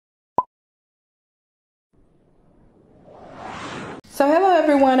So hello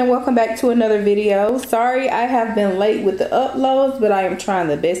everyone and welcome back to another video. Sorry I have been late with the uploads, but I am trying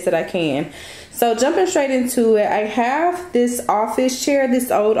the best that I can. So jumping straight into it, I have this office chair, this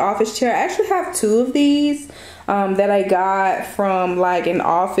old office chair. I actually have two of these that I got from like an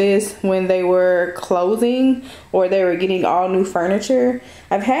office when they were closing or they were getting all new furniture.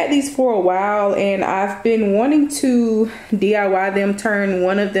 I've had these for a while and I've been wanting to DIY them, turn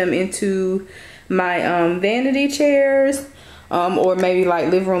one of them into my vanity chairs. Or maybe like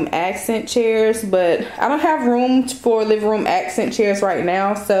living room accent chairs, but I don't have room for living room accent chairs right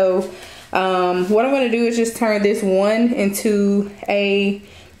now. So what I'm going to do is just turn this one into a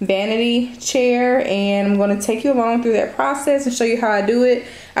vanity chair, and I'm going to take you along through that process and show you how I do it.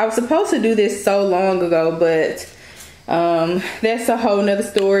 I was supposed to do this so long ago, but that's a whole nother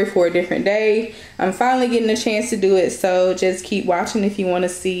story for a different day. I'm finally getting a chance to do it, so just keep watching if you want to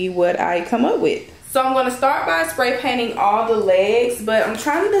see what I come up with. So I'm going to start by spray painting all the legs, but I'm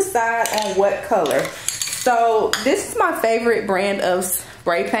trying to decide on what color. So this is my favorite brand of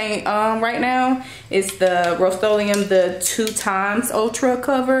spray paint right now. It's the Rust-Oleum, the 2x Ultra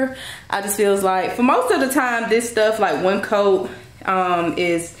cover. I just feels like for most of the time this stuff, like one coat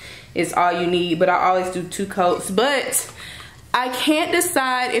is all you need, but I always do 2 coats. But I can't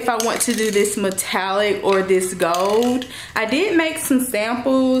decide if I want to do this metallic or this gold. I did make some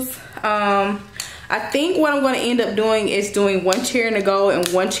samples. I think what I'm going to end up doing is doing one chair in the gold and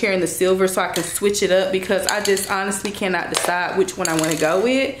one chair in the silver so I can switch it up, because I just honestly cannot decide which one I want to go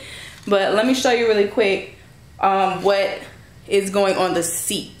with. But let me show you really quick what is going on the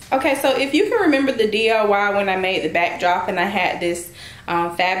seat. Okay, so if you can remember the DIY when I made the backdrop and I had this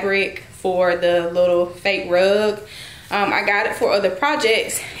fabric for the little fake rug, I got it for other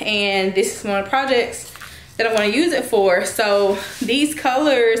projects, and this is one of the projects that I want to use it for. So these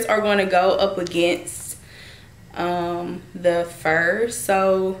colors are going to go up against the fur.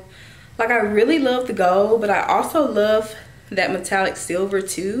 So like I really love the gold, but I also love that metallic silver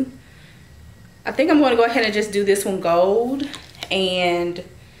too. I think I'm going to go ahead and just do this one gold, and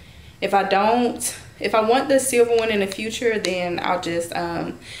if I want the silver one in the future, then I'll just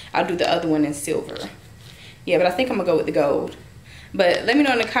I'll do the other one in silver. Yeah, but I think I'm gonna go with the gold. But let me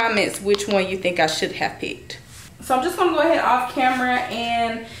know in the comments which one you think I should have picked. So I'm just gonna go ahead off camera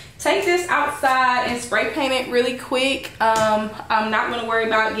and take this outside and spray paint it really quick. I'm not gonna worry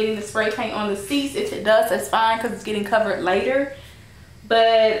about getting the spray paint on the seats. If it does, that's fine, because it's getting covered later.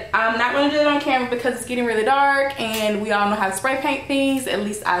 But I'm not gonna do it on camera because it's getting really dark and we all know how to spray paint things. At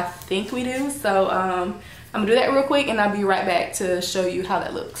least I think we do. So I'm gonna do that real quick and I'll be right back to show you how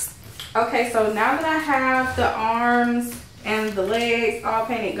that looks. Okay, so now that I have the arms and the legs all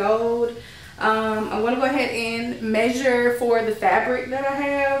painted gold, I'm going to go ahead and measure for the fabric that I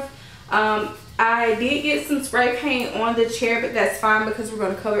have. I did get some spray paint on the chair, but that's fine because we're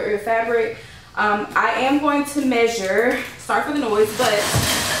going to cover it with fabric. I am going to measure, sorry for the noise,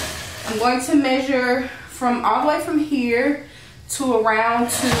 but I'm going to measure from all the way from here to around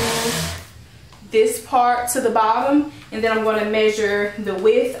to this part to the bottom, and then I'm going to measure the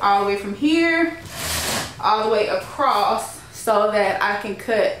width all the way from here all the way across so that I can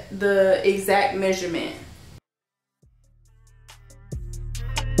cut the exact measurement.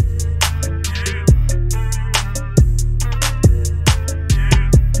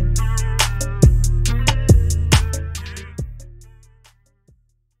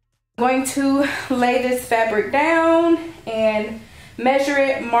 I'm going to lay this fabric down and measure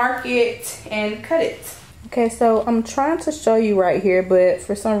it, mark it, and cut it. Okay, so I'm trying to show you right here, but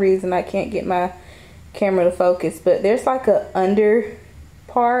for some reason I can't get my camera to focus. But there's like a under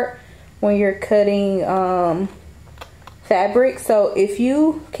part when you're cutting fabric. So if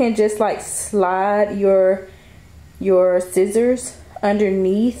you can just like slide your scissors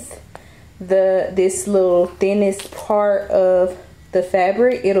underneath this little thinnest part of the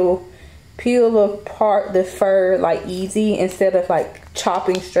fabric, it'll peel apart the fur like easy instead of like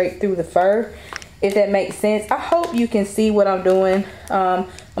chopping straight through the fur, if that makes sense. I hope you can see what I'm doing.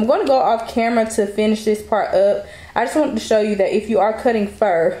 I'm going to go off camera to finish this part up. I just wanted to show you that if you are cutting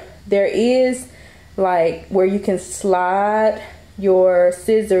fur, there is like where you can slide your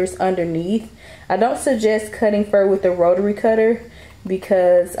scissors underneath. I don't suggest cutting fur with a rotary cutter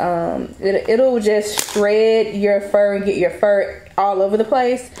because it'll just shred your fur and get your fur all over the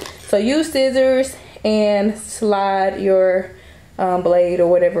place. So use scissors and slide your blade or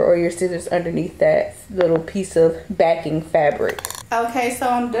whatever, or your scissors underneath that little piece of backing fabric. Okay, so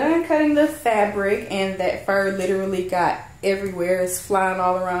I'm done cutting the fabric, and that fur literally got everywhere. It's flying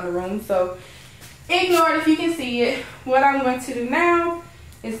all around the room, so ignore it if you can see it. What I'm going to do now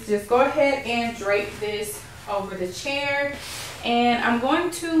is just go ahead and drape this over the chair. And I'm going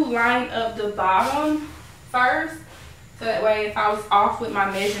to line up the bottom first, so that way if I was off with my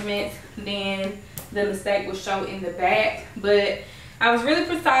measurements, then the mistake will show in the back. But I was really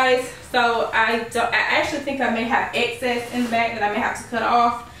precise, so I actually think I may have excess in the back that I may have to cut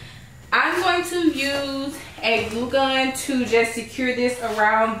off. I'm going to use a glue gun to just secure this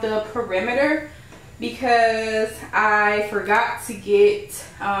around the perimeter, because I forgot to get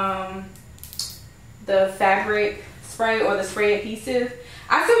the fabric spray or the spray adhesive.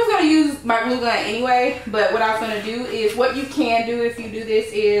 I still was going to use my glue gun anyway, but what I was going to do is, what you can do if you do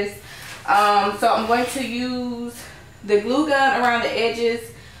this is, so I'm going to use the glue gun around the edges,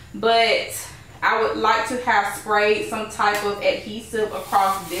 but I would like to have sprayed some type of adhesive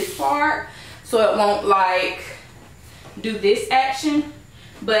across this part so it won't like do this action.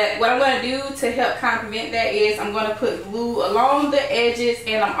 But what I'm going to do to help kind of prevent that is I'm going to put glue along the edges,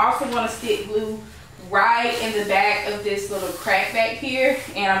 and I'm also going to stick glue right in the back of this little crack back here,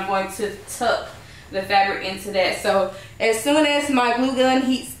 and I'm going to tuck the fabric into that. So as soon as my glue gun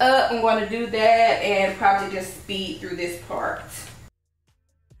heats up, I'm going to do that and probably just speed through this part.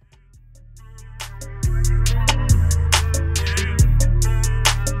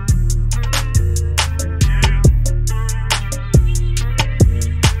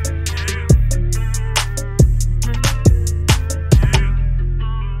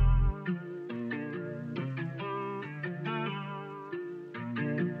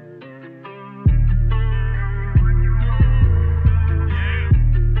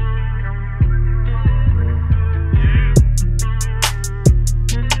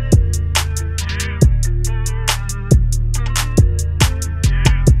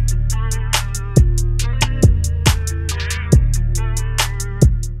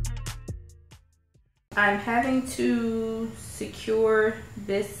 I'm having to secure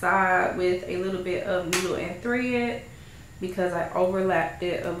this side with a little bit of needle and thread because I overlapped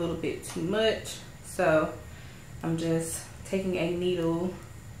it a little bit too much. So I'm just taking a needle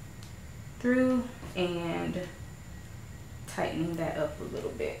through and tightening that up a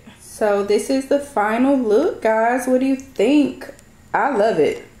little bit. So this is the final look, guys. What do you think? I love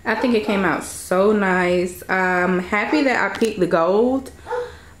it. I think it came out so nice. I'm happy that I picked the gold.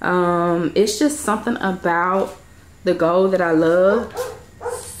 It's just something about the gold that I love.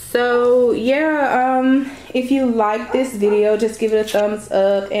 So yeah, if you like this video, just give it a thumbs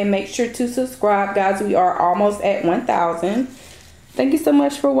up and make sure to subscribe, guys. We are almost at 1,000. Thank you so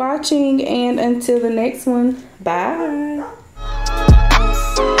much for watching, and until the next one, bye.